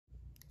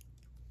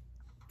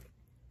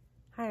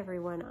Hi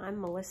everyone,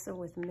 I'm Melissa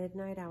with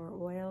Midnight Hour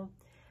Oil.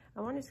 I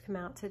wanted to come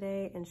out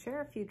today and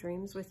share a few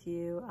dreams with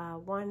you.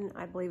 One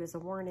I believe is a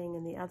warning,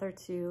 and the other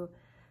two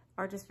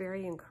are just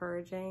very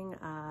encouraging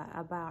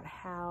about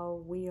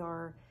how we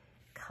are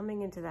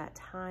coming into that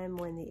time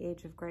when the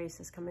age of grace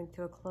is coming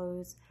to a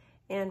close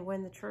and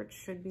when the church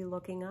should be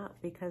looking up,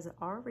 because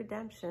our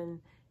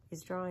redemption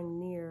is drawing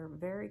near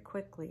very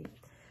quickly.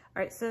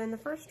 All right, so in the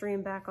first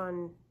dream back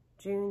on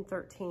June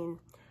 13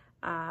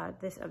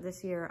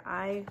 this year,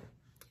 I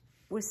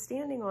was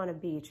standing on a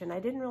beach and I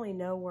didn't really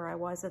know where I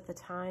was at the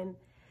time.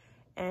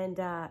 And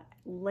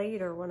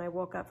later when I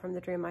woke up from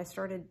the dream, I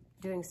started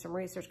doing some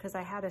research because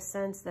I had a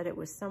sense that it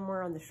was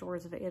somewhere on the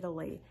shores of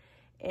Italy.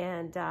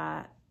 And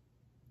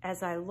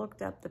as I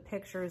looked up the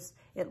pictures,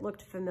 it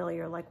looked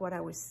familiar, like what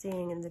I was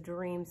seeing in the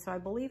dream. So I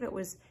believe it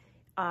was,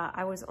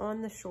 I was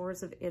on the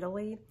shores of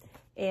Italy,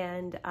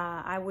 and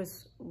I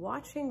was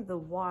watching the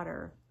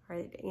water,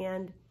 right?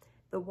 And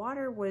the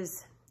water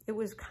was, it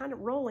was kind of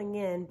rolling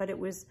in, but it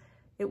was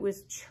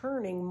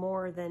churning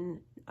more than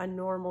a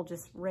normal,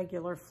 just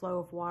regular flow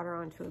of water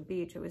onto a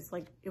beach. It was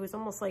like, it was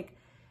almost like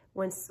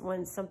when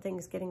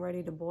something's getting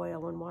ready to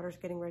boil, when water's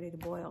getting ready to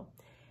boil.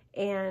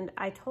 And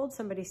I told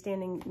somebody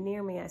standing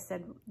near me, I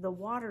said, the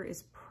water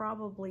is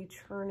probably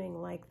churning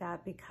like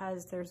that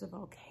because there's a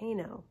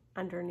volcano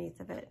underneath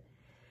of it.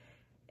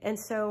 And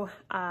so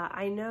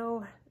I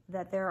know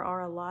that there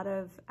are a lot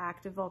of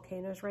active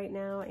volcanoes right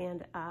now.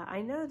 And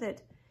I know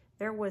that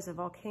there was a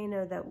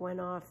volcano that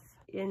went off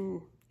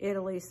in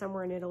Italy,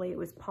 somewhere in Italy. It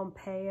was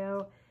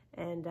Pompeo,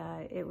 and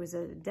it was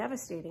a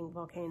devastating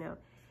volcano.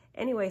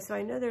 Anyway, so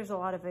I know there's a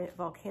lot of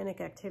volcanic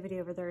activity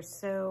over there.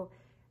 So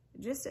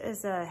just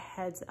as a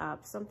heads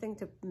up, something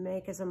to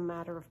make as a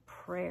matter of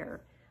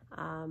prayer,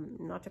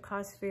 not to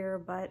cause fear,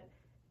 but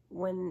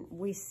when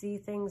we see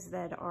things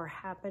that are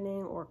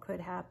happening or could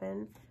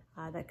happen,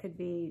 that could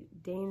be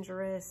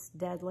dangerous,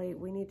 deadly,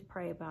 we need to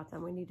pray about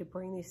them. We need to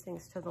bring these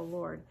things to the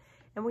Lord.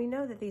 And we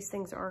know that these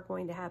things are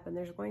going to happen.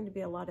 There's going to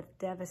be a lot of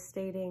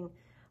devastating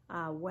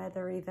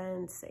weather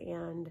events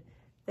and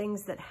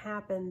things that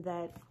happen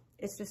that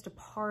it's just a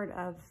part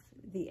of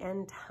the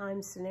end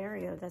time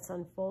scenario that's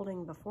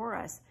unfolding before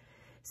us.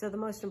 So the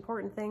most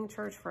important thing,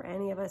 church, for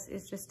any of us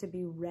is just to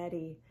be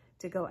ready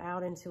to go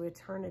out into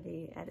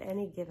eternity at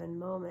any given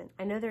moment.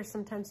 I know there's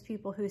sometimes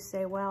people who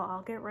say, well,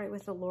 I'll get right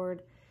with the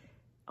Lord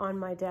on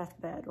my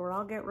deathbed, or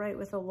I'll get right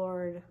with the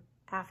Lord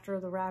after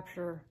the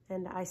rapture,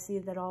 and I see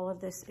that all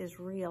of this is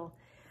real.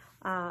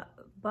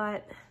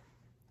 But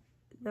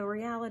the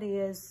reality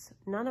is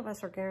none of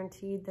us are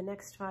guaranteed the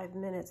next 5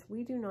 minutes.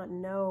 We do not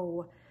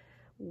know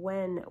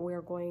when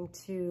we're going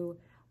to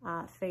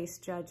face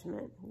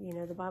judgment. You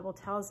know, the Bible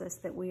tells us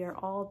that we are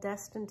all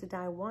destined to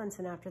die once,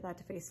 and after that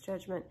to face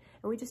judgment,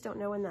 and we just don't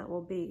know when that will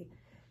be.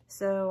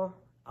 So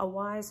a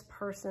wise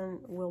person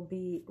will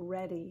be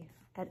ready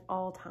at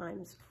all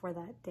times for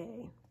that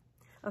day.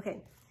 Okay,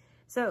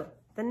 so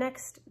the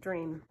next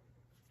dream.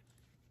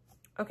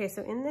 Okay,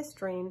 so in this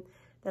dream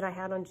that I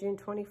had on June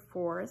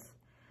 24th,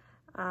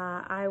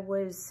 I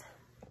was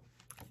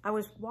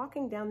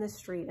walking down the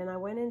street, and I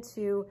went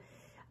into,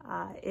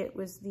 it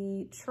was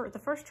the church, the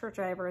first church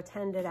I ever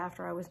attended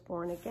after I was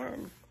born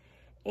again.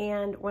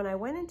 And when I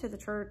went into the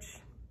church,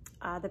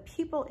 the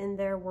people in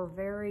there were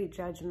very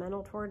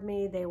judgmental toward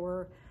me. They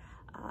were,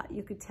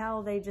 you could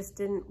tell they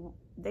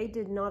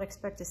did not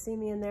expect to see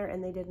me in there,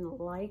 and they didn't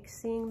like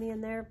seeing me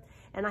in there.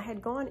 And I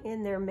had gone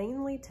in there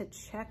mainly to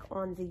check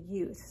on the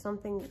youth,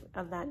 something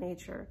of that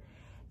nature.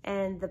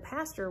 And the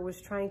pastor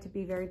was trying to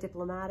be very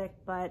diplomatic,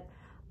 but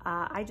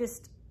I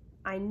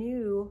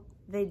knew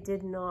they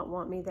did not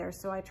want me there.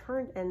 So I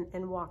turned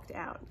and walked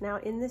out. Now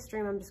in this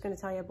dream, I'm just gonna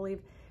tell you, I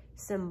believe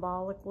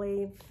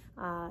symbolically,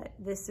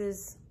 this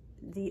is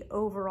the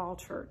overall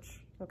church,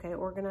 okay?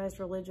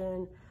 Organized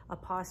religion,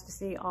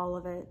 apostasy, all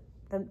of it,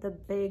 the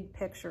big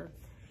picture.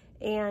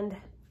 And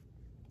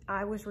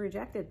I was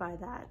rejected by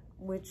that,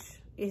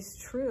 which is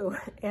true.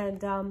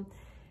 And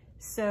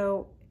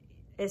so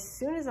as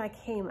soon as I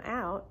came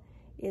out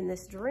in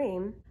this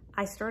dream,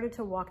 I started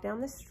to walk down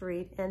the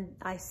street, and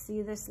I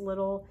see this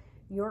little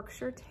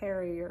Yorkshire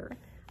Terrier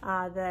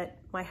that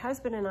my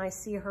husband and I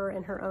see her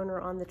and her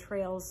owner on the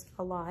trails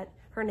a lot.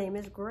 Her name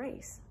is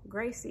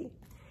Gracie.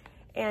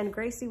 And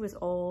Gracie was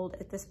old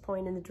at this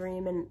point in the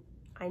dream, and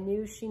I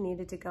knew she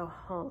needed to go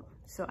home.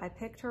 So I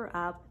picked her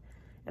up,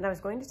 and I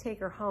was going to take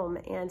her home,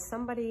 and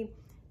somebody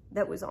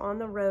that was on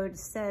the road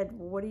said,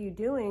 what are you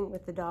doing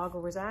with the dog,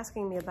 or was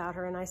asking me about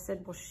her. And I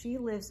said, well, she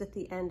lives at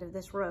the end of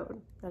this road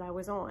that I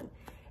was on,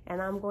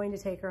 and I'm going to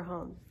take her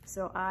home.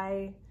 So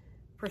I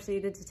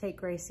proceeded to take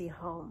Gracie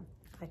home.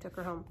 I took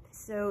her home.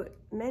 So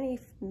many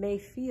may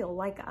feel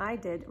like I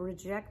did,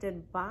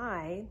 rejected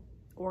by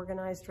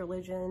organized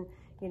religion,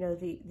 you know,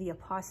 the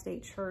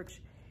apostate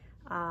church,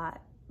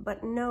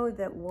 but know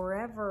that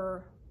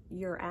wherever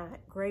you're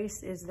at,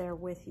 grace is there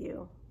with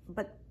you.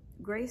 But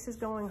grace is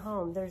going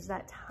home. There's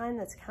that time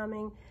that's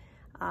coming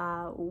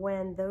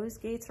when those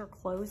gates are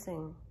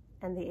closing,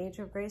 and the age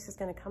of grace is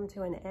going to come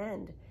to an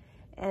end.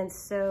 And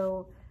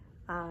so,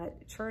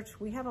 church,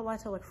 we have a lot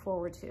to look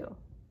forward to.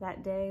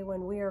 that day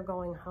when we are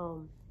going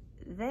home.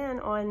 Then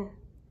on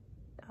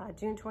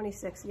June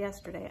 26th,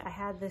 yesterday, I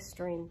had this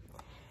dream.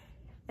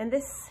 And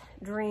this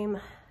dream,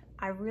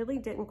 I really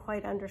didn't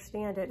quite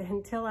understand it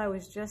until I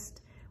was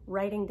just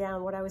writing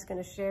down what I was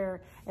going to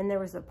share. And there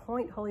was a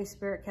point Holy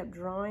Spirit kept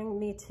drawing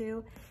me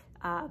to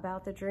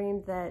about the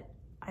dream that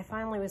I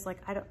finally was like,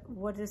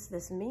 what does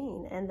this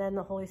mean? And then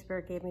the Holy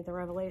Spirit gave me the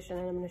revelation,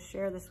 and I'm going to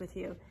share this with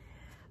you.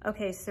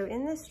 Okay, so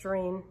in this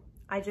dream,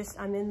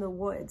 I'm in the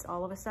woods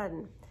all of a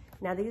sudden.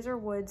 Now these are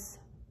woods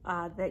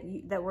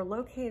that were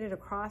located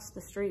across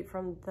the street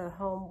from the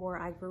home where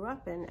I grew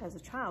up in as a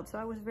child. So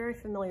I was very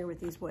familiar with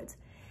these woods.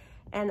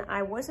 And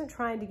I wasn't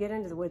trying to get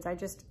into the woods.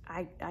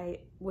 I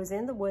was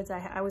in the woods.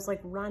 I was like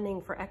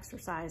running for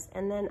exercise,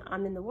 and then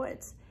I'm in the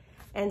woods.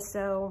 And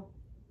so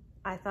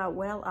I thought,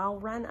 well, I'll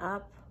run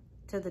up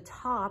to the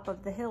top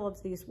of the hill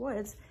of these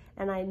woods.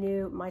 And I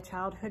knew my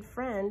childhood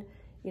friend,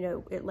 you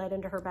know, it led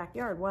into her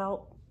backyard.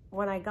 Well,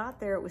 when I got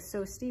there, it was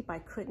so steep, I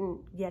couldn't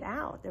get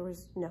out. There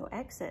was no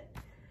exit.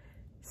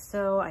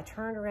 So I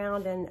turned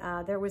around, and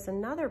there was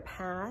another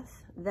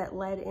path that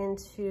led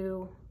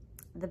into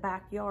the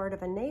backyard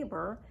of a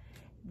neighbor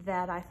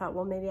that I thought,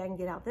 well, maybe I can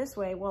get out this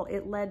way. Well,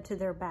 it led to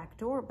their back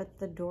door, but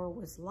the door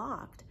was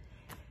locked.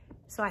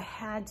 So I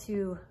had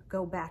to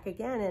go back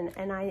again,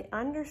 and I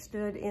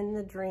understood in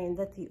the dream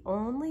that the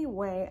only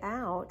way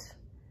out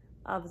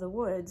of the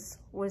woods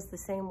was the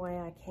same way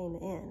I came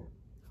in,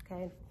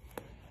 okay?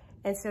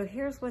 And so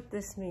here's what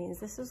this means.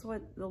 This is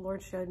what the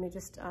Lord showed me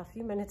just a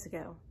few minutes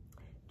ago.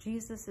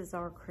 Jesus is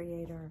our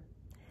creator,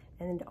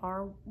 and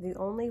the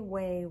only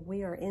way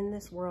we are in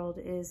this world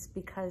is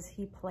because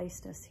he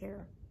placed us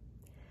here.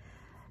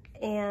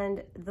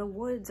 And the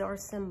woods are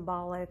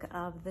symbolic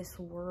of this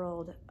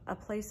world, a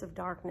place of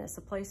darkness,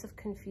 a place of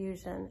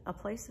confusion, a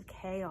place of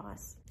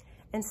chaos.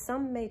 And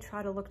some may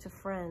try to look to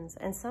friends,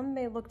 and some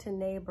may look to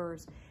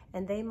neighbors,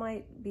 and they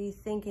might be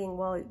thinking,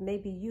 well,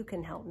 maybe you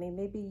can help me,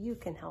 maybe you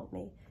can help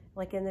me.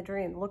 Like in the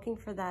dream, looking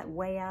for that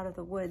way out of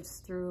the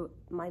woods through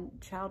my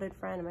childhood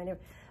friend and my neighbor.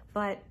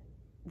 But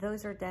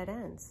those are dead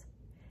ends.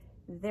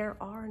 There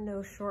are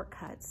no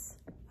shortcuts,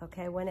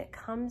 okay? When it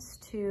comes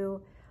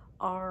to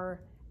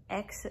our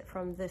exit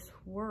from this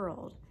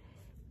world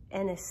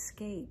and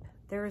escape,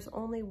 there is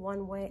only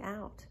one way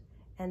out,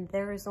 and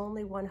there is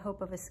only one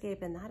hope of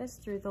escape, and that is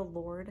through the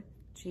Lord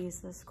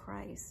Jesus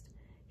Christ.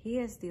 He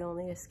is the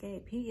only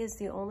escape. He is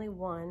the only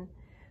one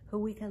who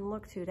we can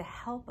look to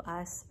help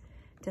us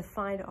to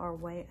find our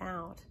way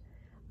out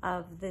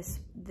of this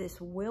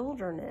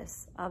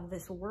wilderness of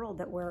this world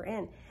that we're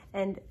in.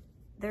 And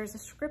there's a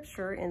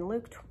scripture in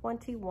Luke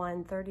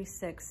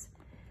 21:36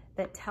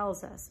 that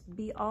tells us,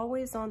 be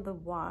always on the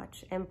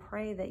watch and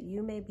pray that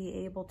you may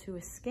be able to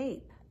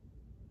escape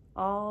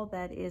all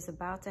that is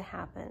about to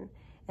happen,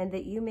 and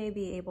that you may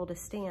be able to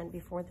stand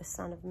before the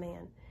Son of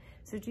Man.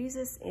 So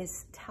Jesus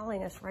is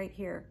telling us right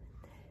here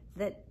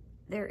that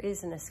there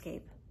is an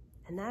escape,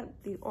 and that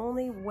the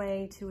only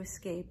way to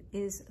escape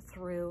is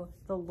through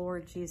the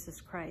Lord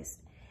Jesus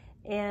Christ.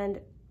 And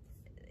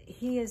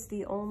he is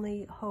the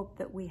only hope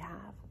that we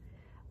have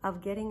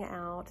of getting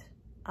out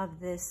of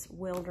this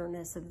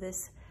wilderness, of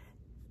this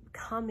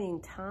coming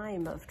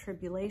time of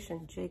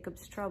tribulation,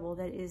 Jacob's trouble,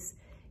 that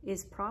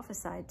is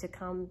prophesied to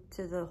come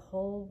to the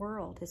whole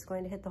world. It's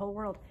going to hit the whole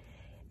world.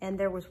 And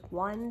there was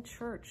one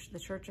church, the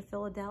Church of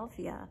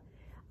Philadelphia,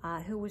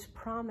 who was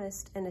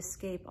promised an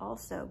escape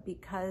also,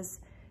 because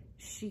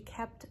she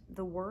kept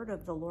the word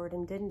of the Lord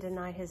and didn't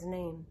deny his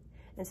name.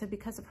 And so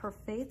because of her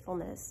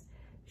faithfulness,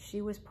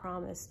 she was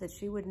promised that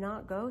she would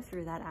not go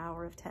through that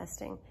hour of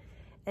testing.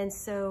 And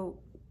so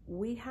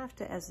we have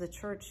to, as the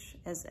church,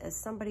 as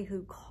somebody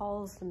who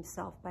calls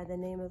himself by the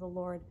name of the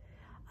Lord,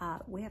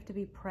 we have to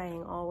be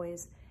praying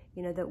always,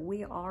 you know, that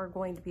we are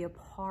going to be a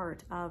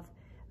part of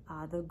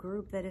the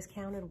group that is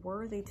counted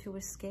worthy to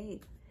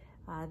escape,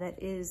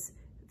 that is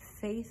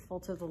faithful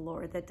to the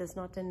Lord, that does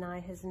not deny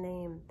his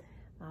name,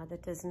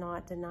 that does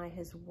not deny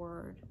his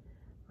word.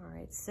 All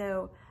right,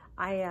 so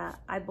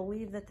I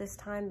believe that this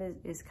time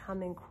is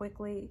coming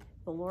quickly.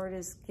 The Lord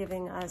is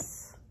giving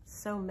us,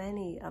 so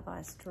many of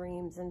us,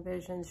 dreams and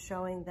visions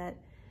showing that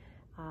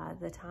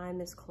the time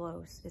is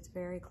close. It's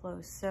very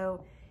close.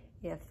 So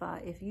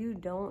if you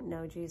don't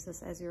know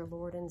Jesus as your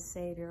Lord and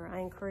Savior, I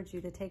encourage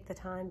you to take the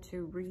time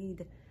to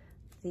read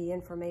the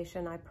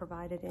information I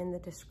provided in the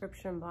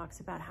description box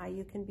about how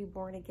you can be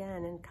born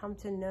again and come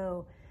to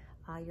know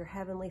your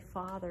Heavenly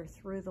Father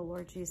through the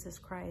Lord Jesus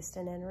Christ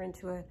and enter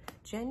into a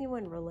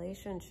genuine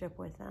relationship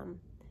with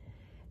him.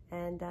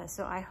 And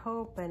so I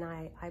hope and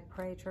I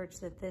pray, church,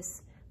 that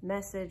this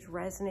message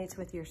resonates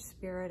with your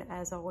spirit.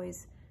 As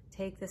always,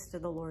 take this to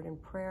the Lord in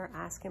prayer,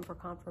 ask him for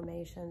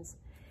confirmations.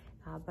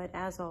 But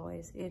as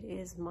always, it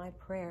is my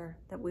prayer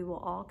that we will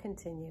all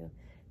continue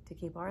to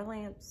keep our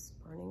lamps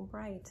burning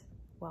bright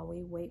while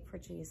we wait for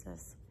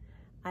Jesus.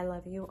 I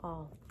love you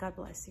all. God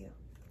bless you.